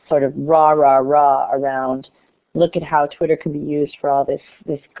there's this sort of rah around, look at how Twitter can be used for all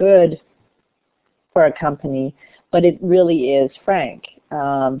this good, for a company, but it really is Frank.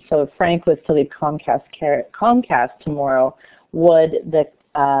 So if Frank was to leave Comcast tomorrow, would it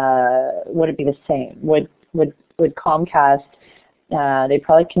be the same? Would Comcast they'd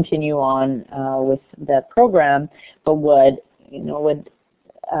probably continue on with the program, but would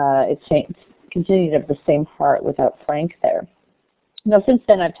it continue to have the same heart without Frank there? Now, since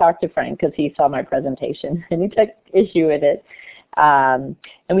then, I've talked to Frank because he saw my presentation and he took issue with it, and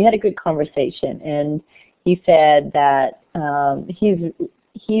we had a good conversation. And he said that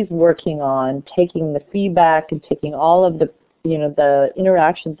he's working on taking the feedback and taking all of the the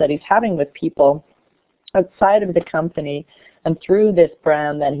interactions that he's having with people outside of the company and through this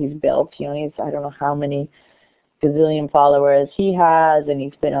brand that he's built. He's I don't know how many gazillion followers he has, and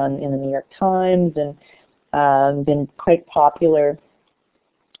he's been in the New York Times and been quite popular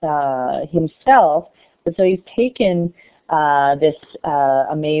himself. But so he's taken this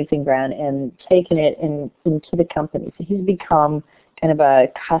amazing brand and taken it into the company. So he's become kind of a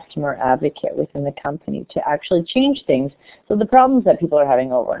customer advocate within the company to actually change things. So the problems that people are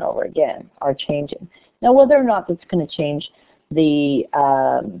having over and over again are changing. Now, whether or not that's going to change the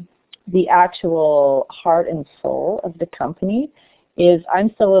actual heart and soul of the company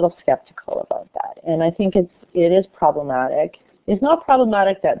I'm still a little skeptical about that. And I think it is problematic. It's not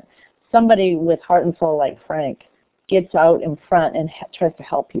problematic that somebody with heart and soul like Frank gets out in front and tries to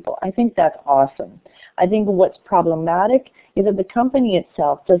help people. I think that's awesome. I think what's problematic is that the company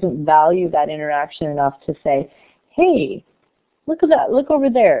itself doesn't value that interaction enough to say, hey, look at that, look over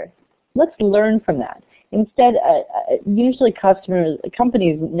there. Let's learn from that. Instead, usually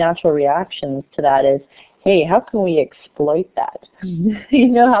companies' natural reactions to that is, hey, how can we exploit that?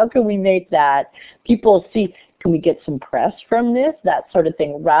 How can we make that people see, can we get some press from this, that sort of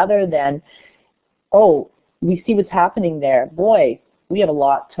thing, rather than, oh, we see what's happening there. Boy, we have a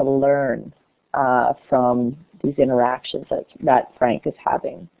lot to learn from these interactions that Frank is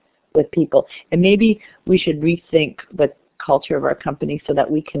having with people. And maybe we should rethink the culture of our company so that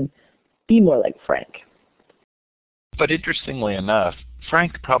we can be more like Frank. But interestingly enough,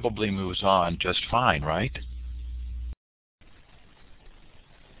 Frank probably moves on just fine, right?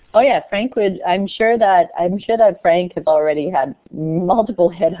 Oh yeah, Frank would. I'm sure that Frank has already had multiple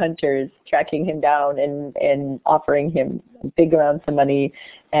headhunters tracking him down and offering him big amounts of money,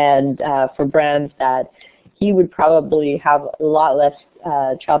 and for brands that he would probably have a lot less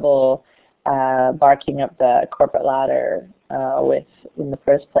trouble barking up the corporate ladder with in the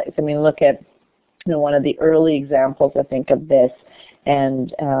first place. I mean, look at one of the early examples I think of this,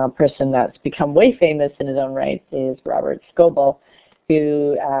 and a person that's become way famous in his own right is Robert Scoble,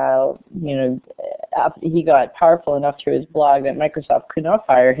 who he got powerful enough through his blog that Microsoft could not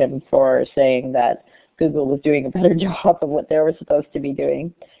fire him for saying that Google was doing a better job of what they were supposed to be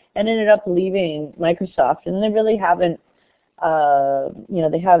doing, and ended up leaving Microsoft. And they really haven't,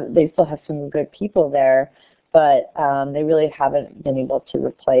 they still have some good people there, but they really haven't been able to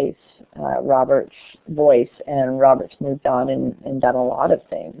replace Robert's voice, and Robert's moved on and done a lot of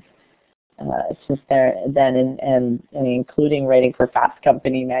things since then, and including writing for Fast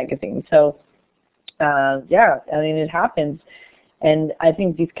Company magazine. So yeah, I mean, it happens, and I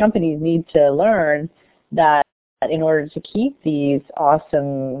think these companies need to learn that in order to keep these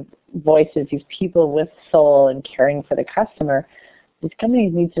awesome voices, these people with soul and caring for the customer, these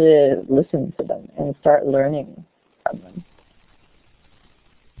companies need to listen to them and start learning from them.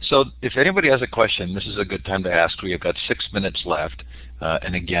 So if anybody has a question, this is a good time to ask. We have got 6 minutes left.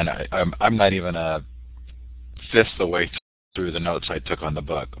 And again, I'm not even a fifth the way through the notes I took on the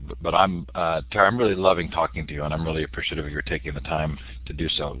book. But Tara, I'm really loving talking to you, and I'm really appreciative of your taking the time to do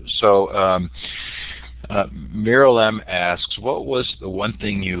so. So Meryl M. asks, what was the one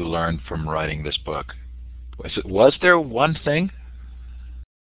thing you learned from writing this book? Was there one thing?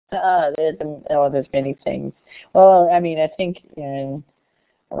 There's many things. Well, I mean, I think,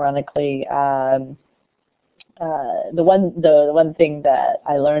 ironically, the one thing that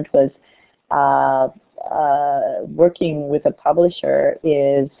I learned was working with a publisher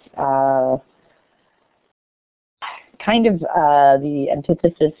is kind of the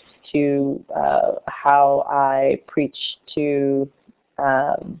antithesis to how I preach to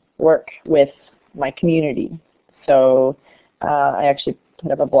work with my community. So I actually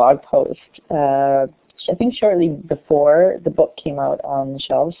put up a blog post, I think shortly before the book came out on the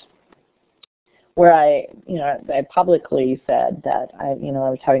shelves, where I publicly said that I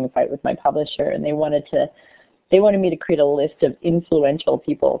was having a fight with my publisher, and they wanted me to create a list of influential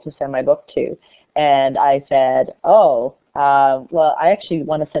people to send my book to, and I said, well, I actually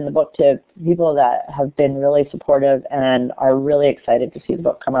want to send the book to people that have been really supportive and are really excited to see the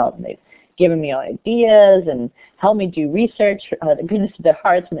book come out. And giving me ideas and helped me do research, the goodness of their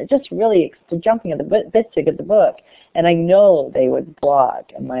hearts, and they're just really jumping at the bit to get the book. And I know they would blog,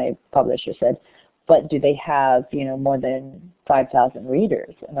 and my publisher said, but do they have, more than 5,000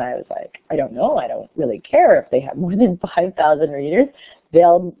 readers? And I was like, I don't know. I don't really care if they have more than 5,000 readers.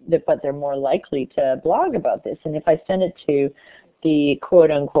 But they're more likely to blog about this. And if I send it to the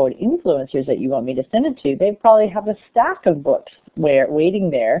quote-unquote influencers that you want me to send it to, they probably have a stack of books waiting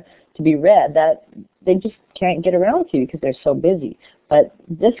there to be read that they just can't get around to because they're so busy. But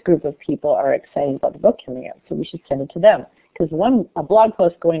this group of people are excited about the book coming out, so we should send it to them. Because a blog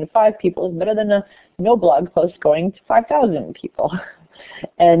post going to 5 people is better than no blog post going to 5,000 people.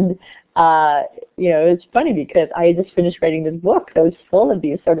 And it's funny because I just finished writing this book that was full of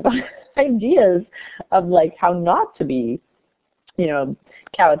these sort of ideas of like how not to be,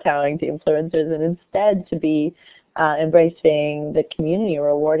 kowtowing to influencers, and instead to be embracing the community, or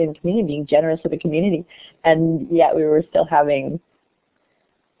rewarding the community, being generous with the community. And yet we were still having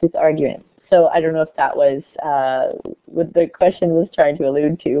this argument. So I don't know if that was what the question was trying to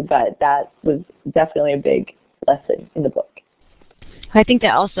allude to, but that was definitely a big lesson in the book. I think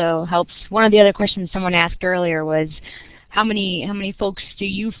that also helps. One of the other questions someone asked earlier was, how many folks do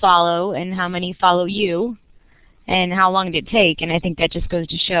you follow, and how many follow you, and how long did it take? And I think that just goes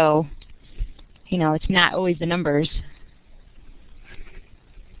to show, it's not always the numbers.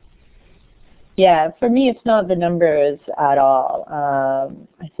 Yeah, for me, it's not the numbers at all.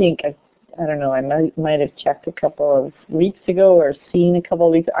 I think I don't know. I might have checked a couple of weeks ago, or seen a couple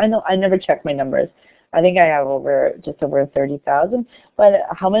of weeks. I never check my numbers. I think I have just over 30,000. But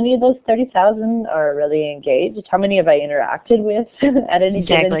how many of those 30,000 are really engaged? How many have I interacted with at any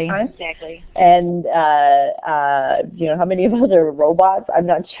given time? Exactly. And how many of those are robots? I'm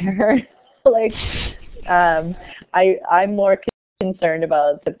not sure. I'm more concerned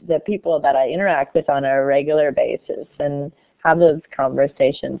about the people that I interact with on a regular basis and have those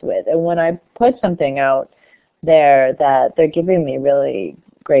conversations with. And when I put something out there that they're giving me really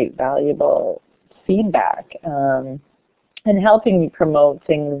great, valuable feedback, and helping me promote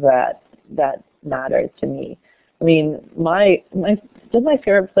things that matter to me. I mean, my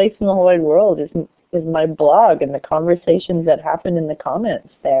favorite place in the whole wide world is my blog and the conversations that happen in the comments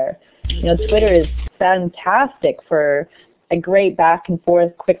there. Twitter is fantastic for a great back and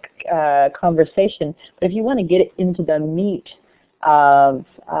forth, quick conversation. But if you want to get into the meat of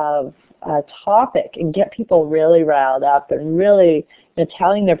a topic and get people really riled up and really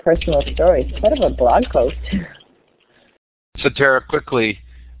telling their personal stories instead of a blog post. So Tara, quickly,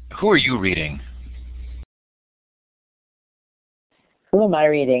 who are you reading? Who am I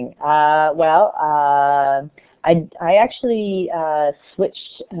reading? I actually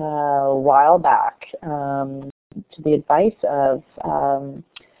switched a while back to the advice of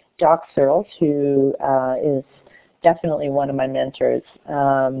Doc Searles, who is definitely one of my mentors.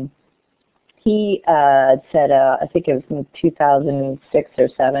 He said, I think it was in 2006 or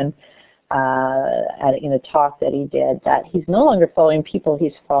 7, in a talk that he did, that he's no longer following people,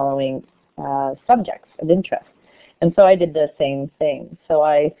 he's following subjects of interest. And so I did the same thing. So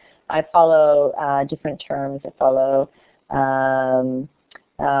I follow different terms. I follow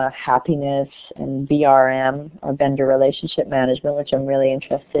happiness and BRM, or Bender Relationship Management, which I'm really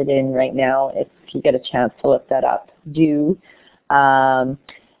interested in right now. If you get a chance to look that up, do.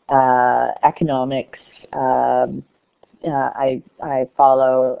 Economics. I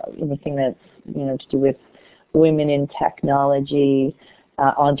follow anything that's to do with women in technology,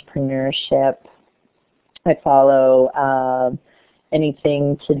 entrepreneurship. I follow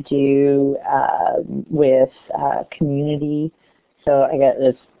anything to do with community. So I got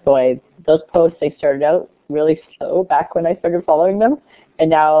this, those posts, they started out really slow back when I started following them, and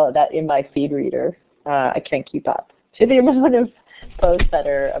now that in my feed reader, I can't keep up to the amount of posts that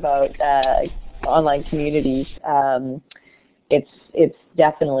are about online communities. It's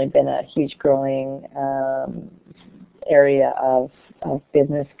definitely been a huge growing area of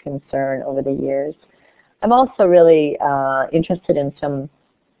business concern over the years. I'm also really interested in some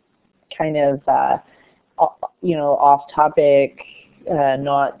kind of off-topic,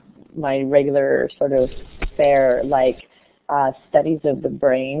 not my regular sort of fare, like studies of the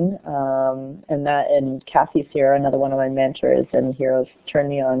brain, and Kathy Sierra, another one of my mentors and heroes, turned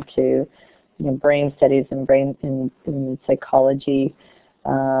me on to brain studies and brain in psychology,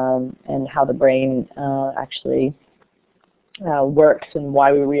 and how the brain actually works and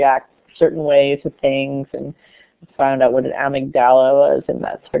why we react certain ways to things, and found out what an amygdala was and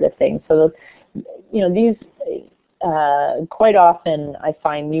that sort of thing. So these quite often I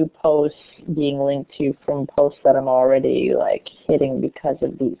find new posts being linked to from posts that I'm already like hitting because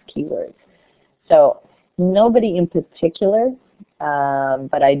of these keywords. So nobody in particular,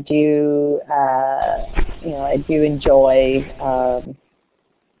 but I do, I do enjoy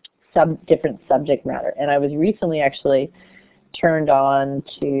some different subject matter. And I was recently actually turned on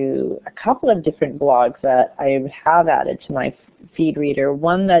to a couple of different blogs that I have added to my feed reader.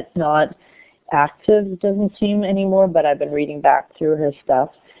 One that's not active, doesn't seem anymore, but I've been reading back through her stuff.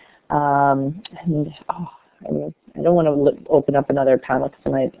 I don't want to open up another panel because I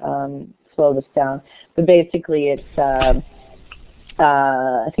might slow this down. But basically, it's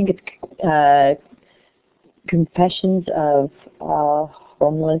I think it's Confessions of a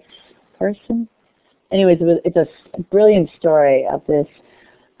Homeless Person. Anyways, it's a brilliant story of this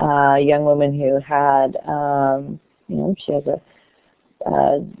young woman who had, she has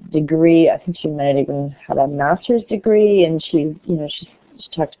a degree. I think she might even have a master's degree, and she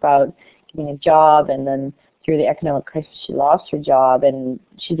talked about getting a job, and then through the economic crisis, she lost her job, and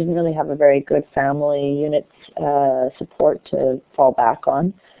she didn't really have a very good family unit support to fall back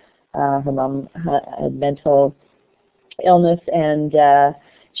on. Her mom had mental illness, and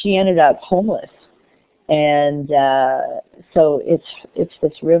she ended up homeless. And so it's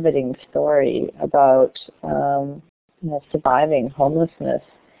this riveting story about surviving homelessness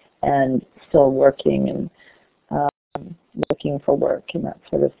and still working and looking for work and that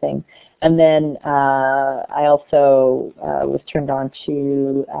sort of thing. And then I also was turned on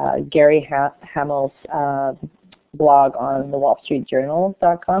to Gary Hamel's blog on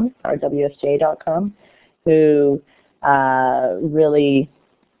thewallstreetjournal.com, or WSJ.com, who really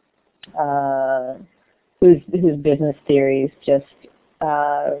whose business theories just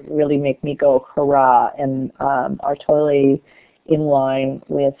really make me go hurrah, and are totally in line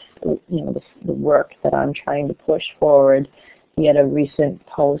with the work that I'm trying to push forward. He had a recent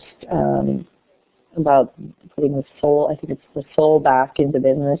post about putting the soul, I think it's the soul, back into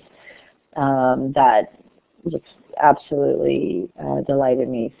business, that just absolutely delighted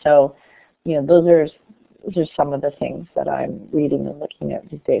me. So, those are some of the things that I'm reading and looking at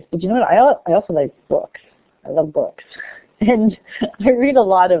these days. But you know what? I also like books. I love books, and I read a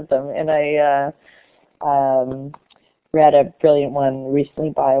lot of them. And I read a brilliant one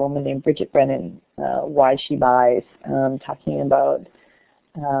recently by a woman named Bridget Brennan, Why She Buys, talking about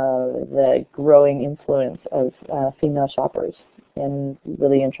the growing influence of female shoppers, and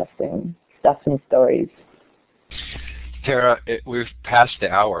really interesting stuff and stories. Tara, we've passed the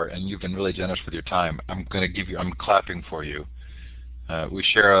hour, and you've been really generous with your time. I'm clapping for you. We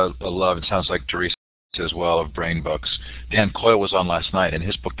share a love, it sounds like Teresa as well, of brain books. Dan Coyle was on last night, and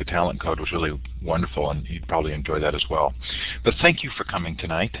his book, The Talent Code, was really wonderful, and he'd probably enjoy that as well. But thank you for coming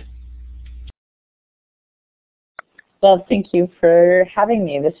tonight. Well, thank you for having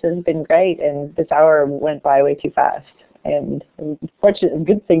me. This has been great, and this hour went by way too fast. And fortunately,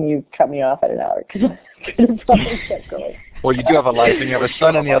 good thing you cut me off at an hour, because I could have probably kept going. Well, you do have a life, and you have a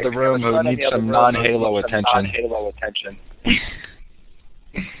son in the other room who needs some non-Halo attention.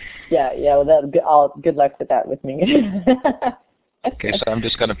 Yeah. Well, good luck with that with me. Okay, so I'm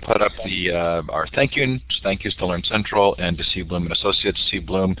just going to put up our thank yous to Learn Central and to C. Bloom and Associates. C.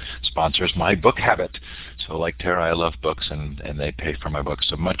 Bloom sponsors my book habit. So like Tara, I love books, and they pay for my books.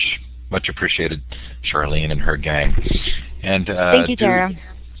 So much appreciated, Charlene and her gang. And thank you, Tara.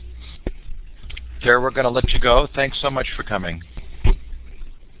 Tara, we're going to let you go. Thanks so much for coming.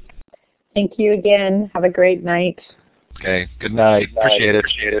 Thank you again. Have a great night. Okay, good night. Appreciate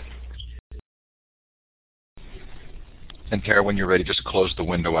it. And Tara, when you're ready, just close the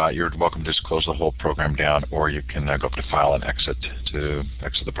window out. You're welcome to just close the whole program down, or you can go up to File and Exit to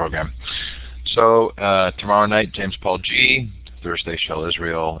exit the program. So tomorrow night, James Paul G., Thursday, Shell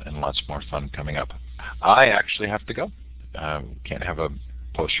Israel, and lots more fun coming up. I actually have to go. Can't have a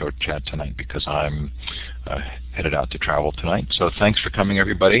post-show chat tonight because I'm headed out to travel tonight. So thanks for coming,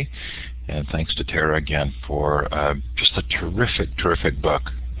 everybody. And thanks to Tara again for just a terrific book,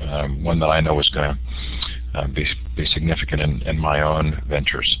 one that I know is going to be significant in my own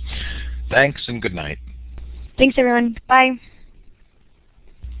ventures. Thanks and good night. Thanks, everyone. Bye.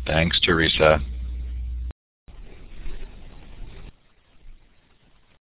 Thanks, Teresa.